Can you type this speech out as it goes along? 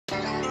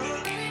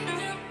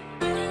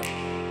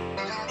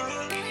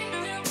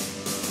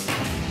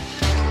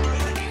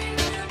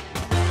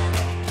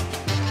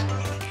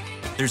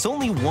There's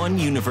only one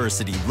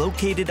university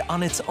located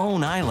on its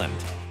own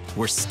island,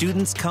 where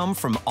students come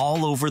from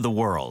all over the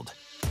world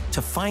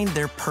to find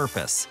their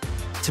purpose,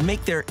 to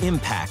make their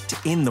impact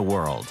in the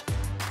world.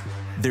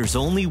 There's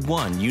only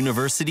one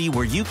university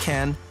where you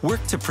can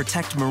work to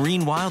protect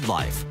marine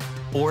wildlife,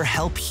 or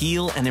help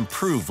heal and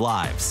improve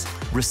lives,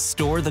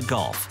 restore the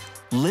Gulf,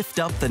 lift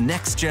up the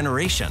next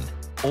generation,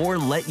 or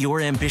let your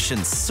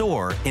ambitions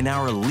soar in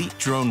our elite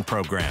drone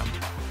program.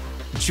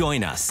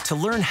 Join us to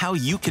learn how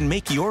you can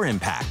make your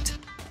impact.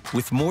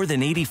 With more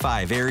than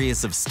 85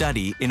 areas of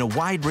study in a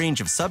wide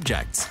range of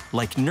subjects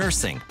like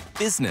nursing,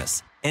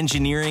 business,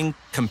 engineering,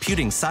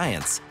 computing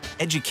science,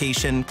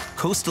 education,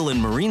 coastal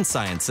and marine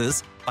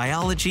sciences,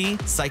 biology,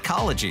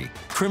 psychology,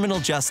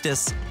 criminal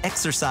justice,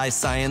 exercise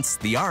science,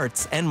 the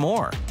arts, and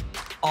more.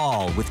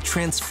 All with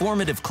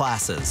transformative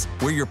classes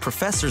where your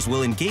professors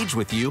will engage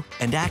with you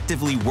and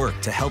actively work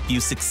to help you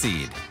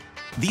succeed.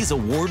 These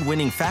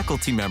award-winning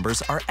faculty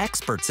members are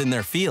experts in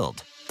their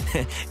field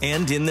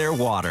and in their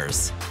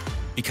waters.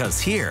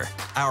 Because here,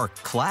 our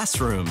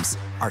classrooms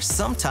are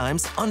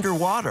sometimes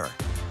underwater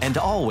and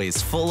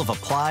always full of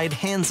applied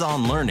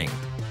hands-on learning.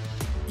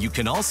 You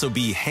can also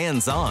be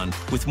hands-on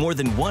with more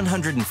than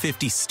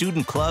 150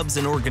 student clubs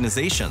and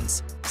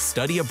organizations,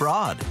 study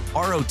abroad,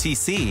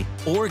 ROTC,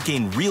 or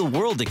gain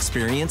real-world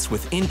experience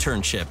with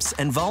internships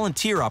and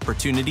volunteer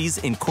opportunities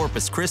in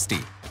Corpus Christi.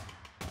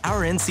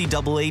 Our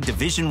NCAA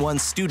Division I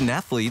student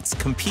athletes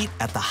compete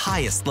at the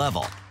highest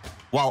level,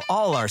 while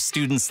all our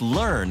students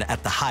learn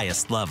at the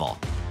highest level.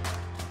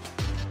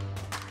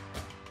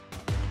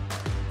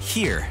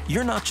 Here,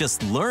 you're not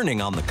just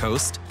learning on the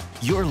coast,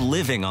 you're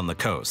living on the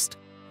coast.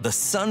 The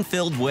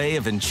sun-filled way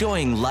of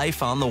enjoying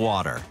life on the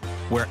water,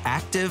 where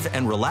active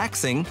and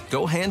relaxing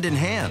go hand in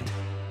hand.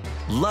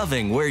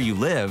 Loving where you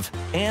live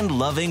and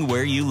loving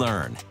where you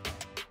learn.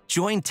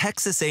 Join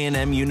Texas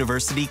A&M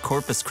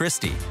University-Corpus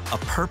Christi, a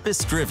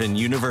purpose-driven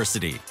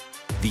university.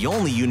 The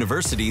only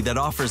university that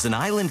offers an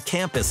island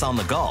campus on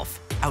the Gulf,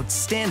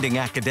 outstanding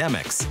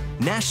academics,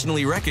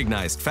 nationally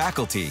recognized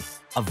faculty,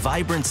 a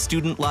vibrant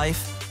student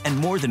life, and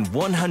more than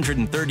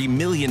 $130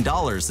 million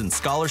in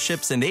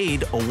scholarships and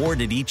aid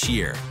awarded each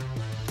year.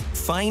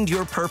 Find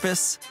your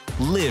purpose,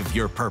 live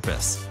your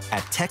purpose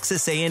at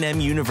Texas A&M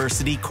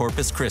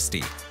University-Corpus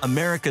Christi,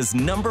 America's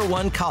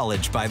 #1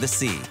 college by the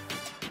sea.